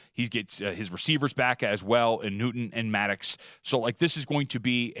MAC. He gets his receivers back as well, and Newton and Maddox. So like this is going to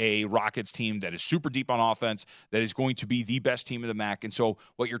be a Rockets team that is super deep on offense, that is going to be the best team in the MAC. And so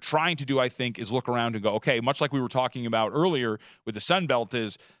what you're trying to do, I think, is look around and go, okay, much like we were talking about earlier with the Sun Belt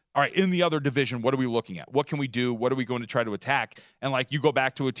is, all right, in the other division, what are we looking at? What can we do? What are we going to try to attack? And like you go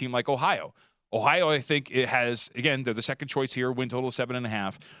back to a team like Ohio. Ohio, I think it has, again, they're the second choice here, win total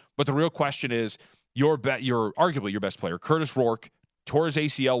 7.5. But the real question is, you're arguably your best player, Curtis Rourke, tore his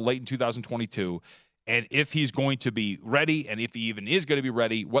ACL late in 2022, And if he's going to be ready, and if he even is going to be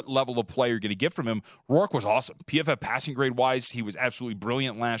ready, what level of play you're going to get from him. Rourke was awesome. PFF passing grade wise, he was absolutely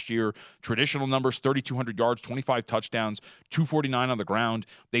brilliant last year. Traditional numbers, 3,200 yards, 25 touchdowns, 249 on the ground.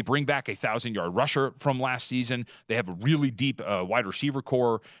 They bring back a 1,000-yard rusher from last season. They have a really deep wide receiver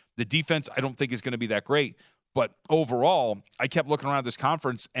core. The defense, I don't think is going to be that great. But overall, I kept looking around this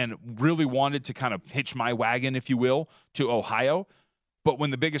conference and really wanted to kind of hitch my wagon, if you will, to Ohio. But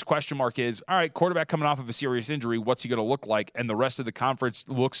when the biggest question mark is, all right, quarterback coming off of a serious injury, what's he going to look like? And the rest of the conference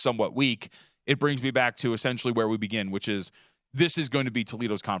looks somewhat weak. It brings me back to essentially where we begin, which is this is going to be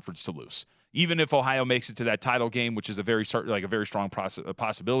Toledo's conference to lose. Even if Ohio makes it to that title game, which is a very strong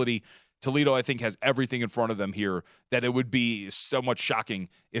possibility, Toledo, I think, has everything in front of them here that it would be so much shocking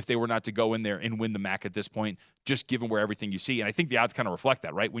if they were not to go in there and win the MAC at this point, just given where everything you see. And I think the odds kind of reflect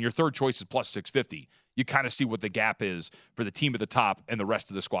that, right? When your third choice is plus 650, you kind of see what the gap is for the team at the top and the rest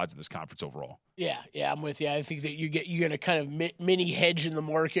of the squads in this conference overall. Yeah, I'm with you. I think that you get a kind of mini hedge in the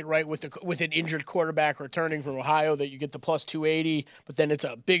market, right, with an injured quarterback returning from Ohio, that you get the plus 280, but then it's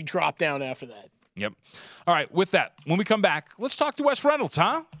a big drop down after that. Yep. All right, with that, when we come back, let's talk to Wes Reynolds,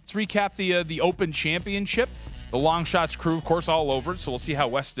 huh? Let's recap the Open Championship. The Long Shots crew, of course, all over it, so we'll see how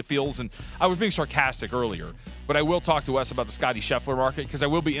Wes feels. And I was being sarcastic earlier, but I will talk to Wes about the Scotty Scheffler market because I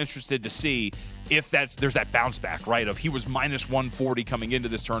will be interested to see if there's that bounce back, right? If he was minus 140 coming into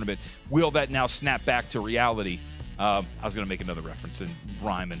this tournament, will that now snap back to reality? I was going to make another reference and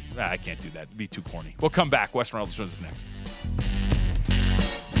rhyme, and I can't do that. It'd be too corny. We'll come back. Wes Reynolds joins us next.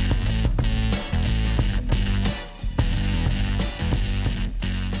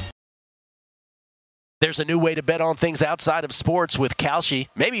 There's a new way to bet on things outside of sports with Kalshi.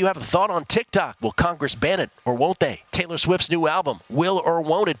 Maybe you have a thought on TikTok. Will Congress ban it or won't they? Taylor Swift's new album, will or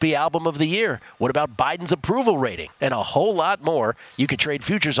won't it be album of the year? What about Biden's approval rating? And a whole lot more. You can trade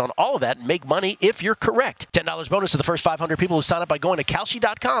futures on all of that and make money if you're correct. $10 bonus to the first 500 people who sign up by going to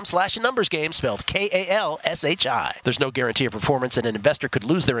Kalshi.com/numbersgame, spelled Kalshi. There's no guarantee of performance, and an investor could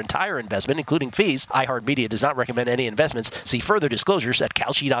lose their entire investment, including fees. iHeartMedia does not recommend any investments. See further disclosures at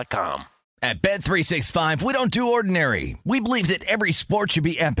Kalshi.com. At Bet365, we don't do ordinary. We believe that every sport should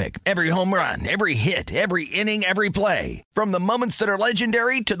be epic. Every home run, every hit, every inning, every play. From the moments that are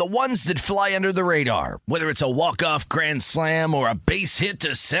legendary to the ones that fly under the radar. Whether it's a walk-off grand slam or a base hit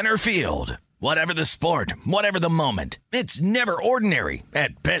to center field. Whatever the sport, whatever the moment. It's never ordinary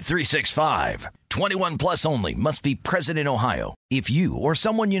at Bet365. 21 plus only. Must be present in Ohio. If you or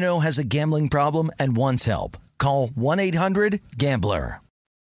someone you know has a gambling problem and wants help, call 1-800-GAMBLER.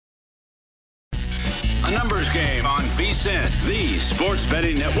 A numbers game on VSiN, the sports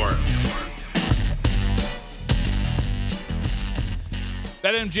betting network.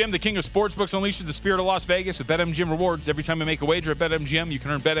 BetMGM, the king of sportsbooks, unleashes the spirit of Las Vegas with BetMGM rewards. Every time you make a wager at BetMGM, you can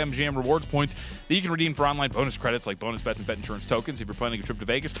earn BetMGM rewards points that you can redeem for online bonus credits like bonus bets and bet insurance tokens. If you're planning a trip to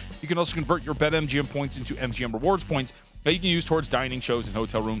Vegas, you can also convert your BetMGM points into MGM rewards points that you can use towards dining, shows, and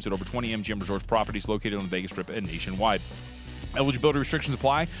hotel rooms at over 20 MGM Resorts properties located on the Vegas Strip and nationwide. Eligibility restrictions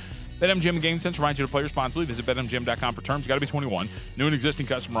apply. BetMGM and GameSense remind you to play responsibly. Visit BetMGM.com for terms. Got to be 21. New and existing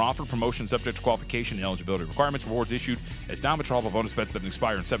customer offer. Promotion subject to qualification and eligibility requirements. Rewards issued as non-withdrawable bonus bets that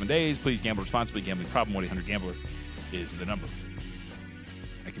expire in 7 days. Please gamble responsibly. Gambling problem. 1-800-GAMBLER is the number.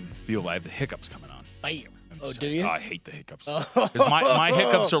 I can feel I have the hiccups coming on. Bam. Oh, do you? I hate the hiccups. Because my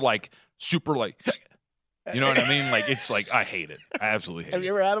hiccups are like super like... You know what I mean? Like, it's like, I hate it. I absolutely hate it. Have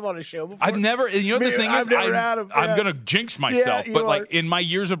you ever had him on a show before? I've never, you know, the thing is, I've never had him. I'm going to jinx myself, Yeah, but like in my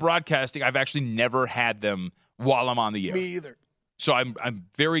years of broadcasting, I've actually never had them while I'm on the air. Me either. So I'm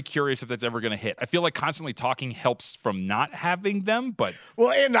very curious if that's ever going to hit. I feel like constantly talking helps from not having them, but well,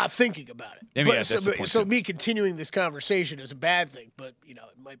 and not thinking about it. I mean, but, yeah, that's the point so too. me continuing this conversation is a bad thing, but you know,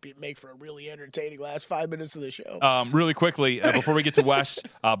 it might make for a really entertaining last 5 minutes of the show. Really quickly, before we get to Wes,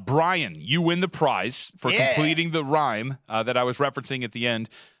 Brian, you win the prize for completing the rhyme that I was referencing at the end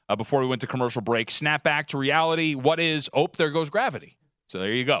before we went to commercial break. Snap back to reality. What is? Oh, there goes gravity. So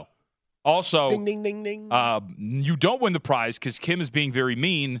there you go. Also, ding, ding, ding, ding. You don't win the prize because Kim is being very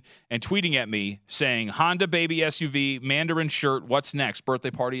mean and tweeting at me saying, Honda baby SUV, Mandarin shirt, what's next?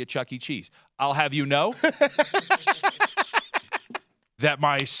 Birthday party at Chuck E. Cheese. I'll have you know that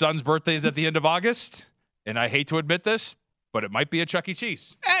my son's birthday is at the end of August, and I hate to admit this, but it might be at Chuck E.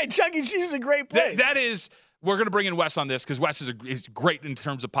 Cheese. Hey, Chuck E. Cheese is a great place. That is, we're going to bring in Wes on this because Wes is great in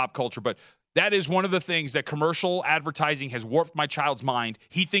terms of pop culture, but that is one of the things that commercial advertising has warped my child's mind.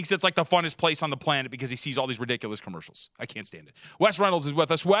 He thinks it's like the funnest place on the planet because he sees all these ridiculous commercials. I can't stand it. Wes Reynolds is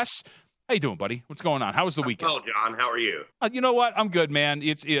with us. Wes, how you doing, buddy? What's going on? How was the weekend? Well, John, how are you? You know what? I'm good, man.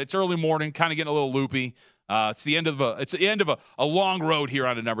 It's early morning, kind of getting a little loopy. It's the end of a long road here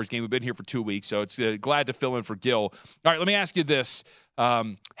on a numbers game. We've been here for 2 weeks, so it's glad to fill in for Gil. All right, let me ask you this: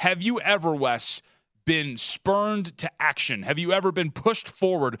 have you ever, Wes, been spurned to action? Have you ever been pushed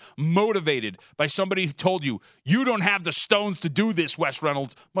forward, motivated by somebody who told you don't have the stones to do this, Wes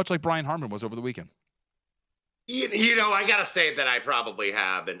Reynolds, much like Brian Harman was over the weekend? I got to say that I probably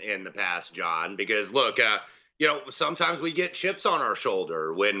have in the past, John, because look, sometimes we get chips on our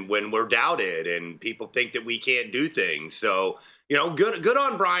shoulder when we're doubted and people think that we can't do things. So, good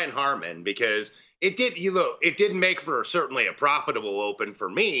on Brian Harman, because it didn't make for certainly a profitable open for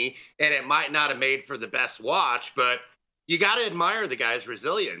me, and it might not have made for the best watch, but you got to admire the guy's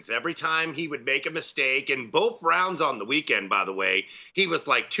resilience. Every time he would make a mistake, and both rounds on the weekend, by the way, he was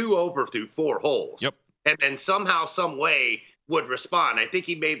like 2 over through 4 holes. Yep. And then somehow, some way would respond. I think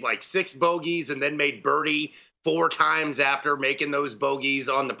he made like 6 bogeys and then made birdie 4 times after making those bogeys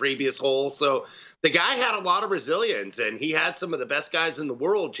on the previous hole. So the guy had a lot of resilience, and he had some of the best guys in the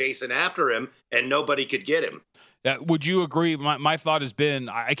world chasing after him, and nobody could get him. Would you agree? My thought has been,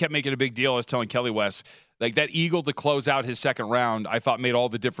 I kept making a big deal. I was telling Kelly West, like that eagle to close out his second round, I thought made all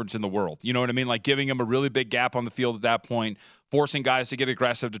the difference in the world. You know what I mean? Like giving him a really big gap on the field at that point, forcing guys to get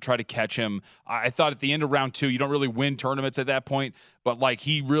aggressive to try to catch him. I thought at the end of round 2, you don't really win tournaments at that point, but like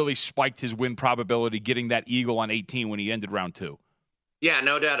he really spiked his win probability getting that eagle on 18 when he ended round 2. Yeah,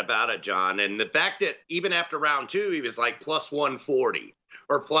 no doubt about it, John. And the fact that even after round 2, he was like plus 140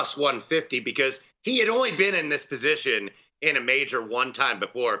 or plus 150, because he had only been in this position in a major one time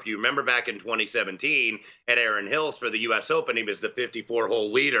before. If you remember back in 2017 at Erin Hills for the U.S. Open, he was the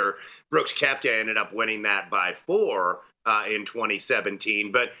 54-hole leader. Brooks Koepka ended up winning that by 4 in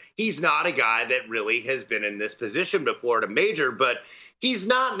 2017. But he's not a guy that really has been in this position before at a major. But he's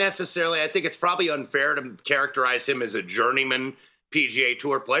not necessarily, I think it's probably unfair to characterize him as a journeyman PGA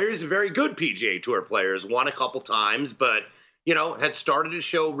Tour player. He's a very good PGA Tour player. He's won a couple times, but had started to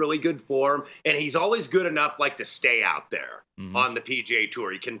show really good form, and he's always good enough to stay out there on the PGA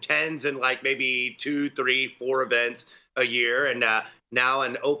Tour. He contends in maybe 2, 3, 4 events a year, and now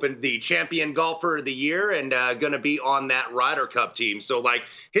the champion golfer of the year, and going to be on that Ryder Cup team. So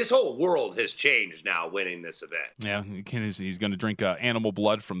his whole world has changed now winning this event. Yeah, he's going to drink animal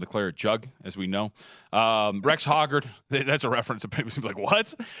blood from the claret jug, as we know. Rex Hoggard, that's a reference. People seem like,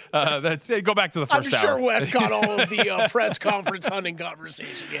 what? Go back to the first hour. I'm sure Wes caught all of the press conference hunting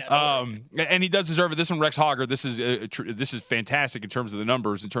conversation. Yeah, and he does deserve it. This one, Rex Hoggard, this is fantastic in terms of the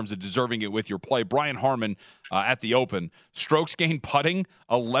numbers, in terms of deserving it with your play. Brian Harman at the Open, strokes gained putting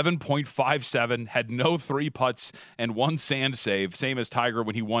 11.57, had no 3 putts and 1 sand save, same as Tiger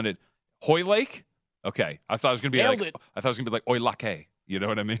when he won at Hoylake. Okay, I thought it was going to be like Oilake. You know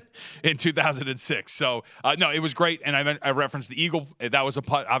what I mean? In 2006. So, no, it was great. And I referenced the eagle. That was a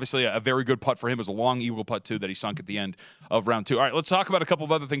putt, obviously a very good putt for him. It was a long eagle putt, too, that he sunk at the end of round 2. All right, let's talk about a couple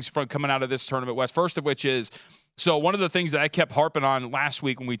of other things coming out of this tournament, Wes. First of which is, so one of the things that I kept harping on last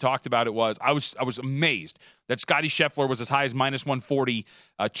week when we talked about it was I was amazed that Scottie Scheffler was as high as minus 140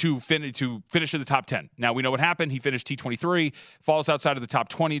 to finish in the top 10. Now, we know what happened. He finished T23, falls outside of the top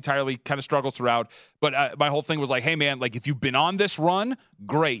 20 entirely, kind of struggles throughout. But my whole thing was hey, man, if you've been on this run,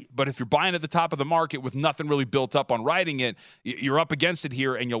 great. But if you're buying at the top of the market with nothing really built up on riding it, you're up against it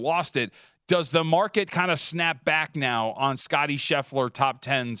here and you lost it. Does the market kind of snap back now on Scottie Scheffler top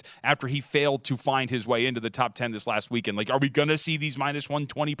 10s after he failed to find his way into the top 10 this last weekend? Are we going to see these minus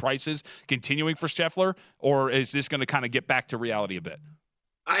 120 prices continuing for Scheffler, or is this going to kind of get back to reality a bit?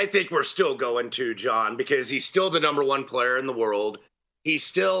 I think we're still going to, John, because he's still the number 1 player in the world. He's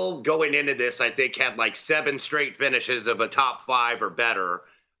still going into this, I think, had 7 straight finishes of a top 5 or better.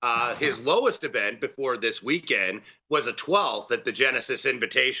 His lowest event before this weekend was a 12th at the Genesis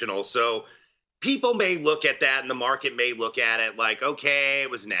Invitational. So people may look at that and the market may look at it okay, it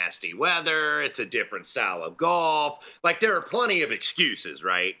was nasty weather. It's a different style of golf. There are plenty of excuses,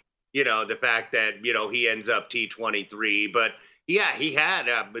 right? The fact that, he ends up T23. But yeah, he had,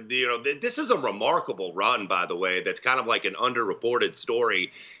 this is a remarkable run, by the way. That's kind of an underreported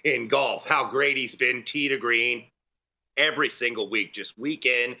story in golf, how great he's been tee to green every single week, just week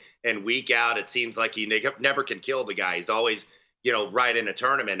in and week out. It seems like he never can kill the guy. He's always, right in a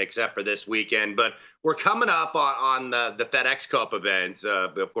tournament, except for this weekend. But we're coming up on the FedEx Cup events.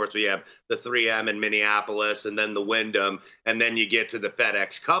 Of course, we have the 3M in Minneapolis and then the Wyndham, and then you get to the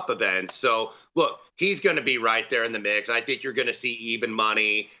FedEx Cup events. So, look, he's going to be right there in the mix. I think you're going to see even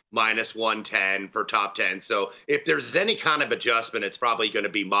money minus 110 for top 10. So if there's any kind of adjustment, it's probably going to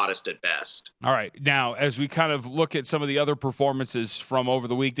be modest at best. All right. Now, as we kind of look at some of the other performances from over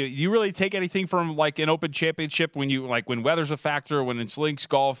the week, do you really take anything from like an Open Championship when weather's a factor, when it's links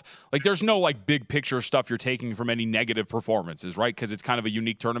golf? Like there's no like big picture stuff you're taking from any negative performances, right? Because it's kind of a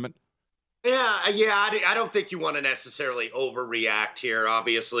unique tournament. Yeah. I don't think you want to necessarily overreact here.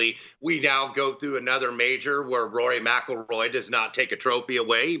 Obviously, we now go through another major where Rory McIlroy does not take a trophy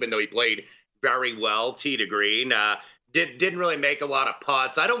away, even though he played very well, tee to green. Didn't really make a lot of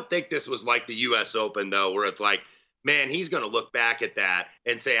putts. I don't think this was like the U.S. Open, though, where it's like, man, he's going to look back at that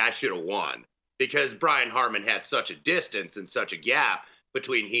and say, I should have won. Because Brian Harman had such a distance and such a gap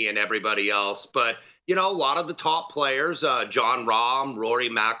between he and everybody else. But, a lot of the top players, Jon Rahm, Rory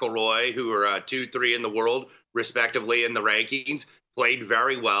McIlroy, who are 2-3 in the world, respectively, in the rankings, played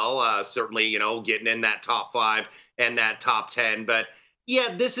very well. Certainly, getting in that top 5 and that top 10. But,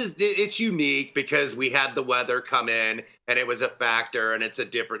 yeah, it's unique because we had the weather come in and it was a factor and it's a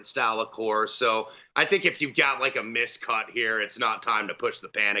different style of course. So I think if you've got like a miscut here, it's not time to push the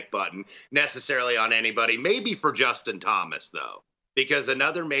panic button necessarily on anybody. Maybe for Justin Thomas, though. Because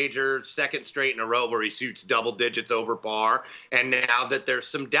another major, second straight in a row where he shoots double digits over par. And now that there's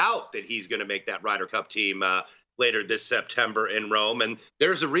some doubt that he's going to make that Ryder Cup team later this September in Rome. And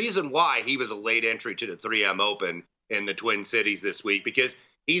there's a reason why he was a late entry to the 3M Open in the Twin Cities this week, because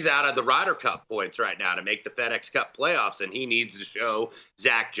he's out of the Ryder Cup points right now to make the FedEx Cup playoffs. And he needs to show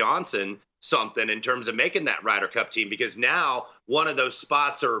Zach Johnson something in terms of making that Ryder Cup team, because now one of those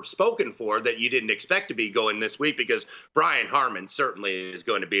spots are spoken for that you didn't expect to be going this week, because Brian Harman certainly is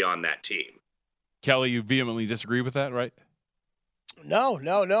going to be on that team. Kelly, you vehemently disagree with that, right? No.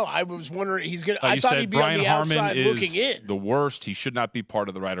 I was wondering I thought he'd be Brian on the Harman outside looking in. The worst. He should not be part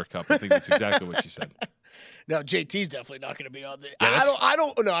of the Ryder Cup. I think that's exactly what you said. No, JT's definitely not going to be on the. Yeah, I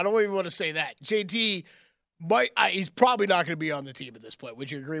don't even want to say that. JT he's probably not going to be on the team at this point. Would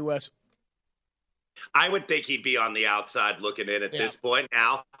you agree, Wes? I would think he'd be on the outside looking in at this point.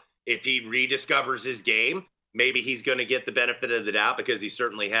 Now, if he rediscovers his game, maybe he's going to get the benefit of the doubt because he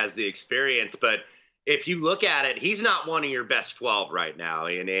certainly has the experience. But if you look at it, he's not one of your best 12 right now,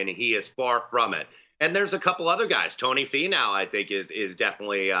 and he is far from it. And there's a couple other guys. Tony Finau, I think, is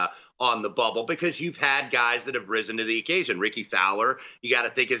definitely on the bubble, because you've had guys that have risen to the occasion. Ricky Fowler, you got to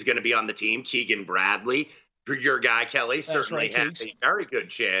think, is going to be on the team. Keegan Bradley, your guy, Kelly, certainly has a very good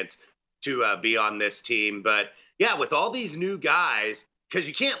chance to be on this team. But, yeah, with all these new guys, because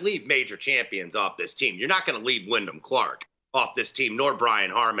you can't leave major champions off this team. You're not going to leave Wyndham Clark off this team, nor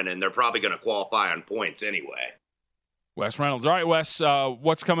Brian Harman, and they're probably going to qualify on points anyway. Wes Reynolds. All right, Wes,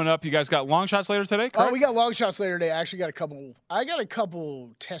 what's coming up? You guys got long shots later today? We got long shots later today. I actually got a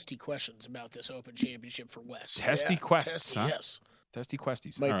couple testy questions about this Open Championship for Wes. Testy questions, huh? Yes. Testy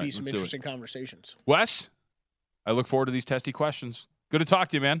questies. Might be some interesting conversations. Wes, I look forward to these testy questions. Good to talk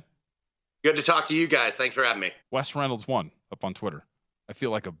to you, man. Good to talk to you guys. Thanks for having me. Wes Reynolds 1 up on Twitter. I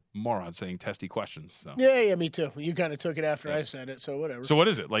feel like a moron saying testy questions. So. Yeah, me too. You kind of took it after I said it, so whatever. So what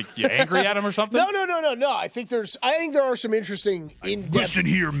is it? Like you angry at him or something? No. I think there are some interesting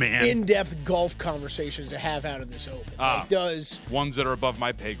in-depth golf conversations to have out of this Open. Ones that are above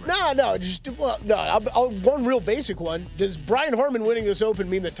my pay grade. One real basic one. Does Brian Harman winning this Open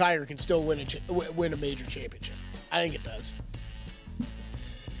mean that Tiger can still win a major championship? I think it does.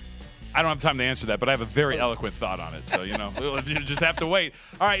 I don't have time to answer that, but I have a very eloquent thought on it. So, you just have to wait.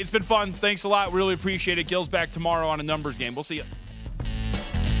 All right, it's been fun. Thanks a lot. Really appreciate it. Gil's back tomorrow on a numbers game. We'll see you.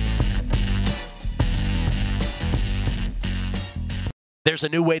 There's a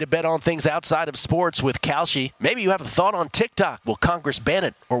new way to bet on things outside of sports with Kalshi. Maybe you have a thought on TikTok. Will Congress ban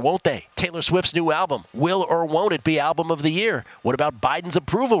it or won't they? Taylor Swift's new album, will or won't it be album of the year? What about Biden's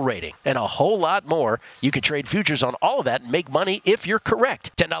approval rating? And a whole lot more. You can trade futures on all of that and make money if you're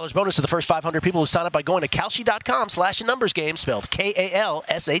correct. $10 bonus to the first 500 people who sign up by going to Kalshi.com/numbersgame, spelled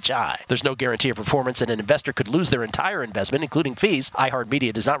Kalshi. There's no guarantee of performance, and an investor could lose their entire investment, including fees.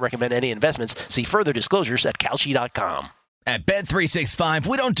 iHeartMedia does not recommend any investments. See further disclosures at Kalshi.com. At Bet365,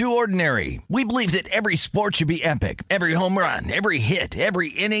 we don't do ordinary. We believe that every sport should be epic. Every home run, every hit, every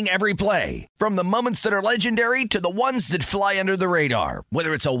inning, every play. From the moments that are legendary to the ones that fly under the radar.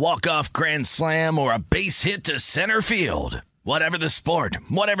 Whether it's a walk-off grand slam or a base hit to center field. Whatever the sport,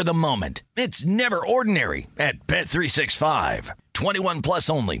 whatever the moment. It's never ordinary at Bet365. 21 plus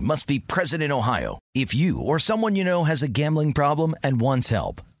only. Must be present in Ohio. If you or someone you know has a gambling problem and wants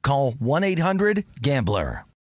help, call 1-800-GAMBLER.